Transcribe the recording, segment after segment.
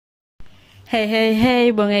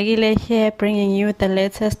Hey, Bongegile here, bringing you the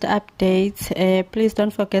latest updates. Please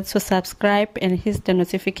don't forget to subscribe and hit the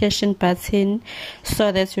notification button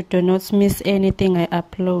so that you do not miss anything I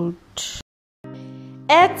upload.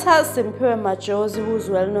 Actor Sbuh Majozi, who is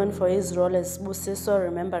well known for his role as Sbuh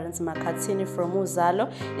Remembrance Makhathini from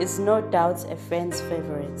Uzalo, is no doubt a fan's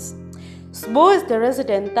favorite. Sbuh is the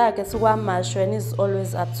resident thug at Masho and is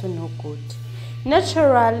always up to no good.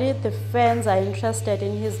 Naturally, the fans are interested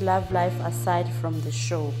in his love life aside from the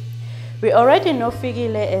show. We already know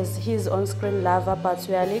Fikile as his on-screen lover, but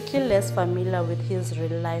we are a little less familiar with his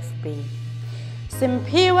real-life babe.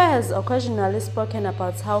 Sbuh has occasionally spoken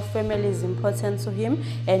about how family is important to him,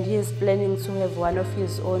 and he is planning to have one of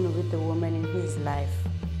his own with the woman in his life.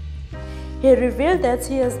 He revealed that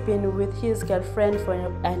he has been with his girlfriend for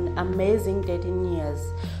an amazing 13 years.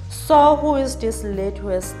 So who is this lady who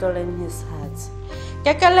has stolen his heart?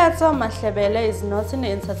 Kekeleto Mahlebele is not in the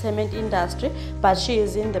entertainment industry, but she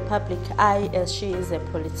is in the public eye as she is a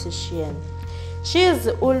politician. She is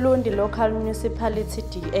Ulundi local municipality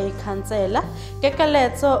DA councillor.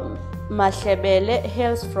 Kekeleto Mahlebele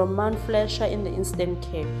hails from Mount Fletcher in the Eastern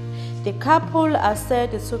Cape. The couple are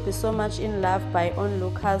said to be so much in love by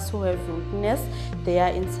onlookers who have witnessed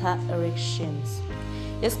their interactions.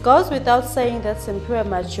 It goes without saying that Sbuh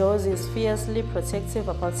Majozi is fiercely protective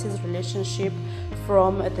about his relationship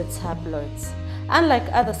from the tabloids. Unlike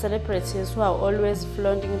other celebrities who are always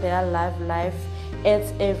flaunting their love life at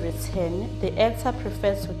every turn, the actor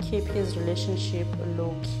prefers to keep his relationship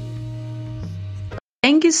low-key.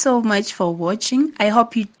 Thank you so much for watching. I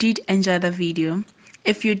hope you did enjoy the video.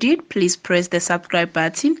 If you did, please press the subscribe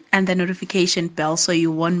button and the notification bell so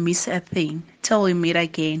you won't miss a thing. Till we meet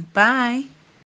again. Bye.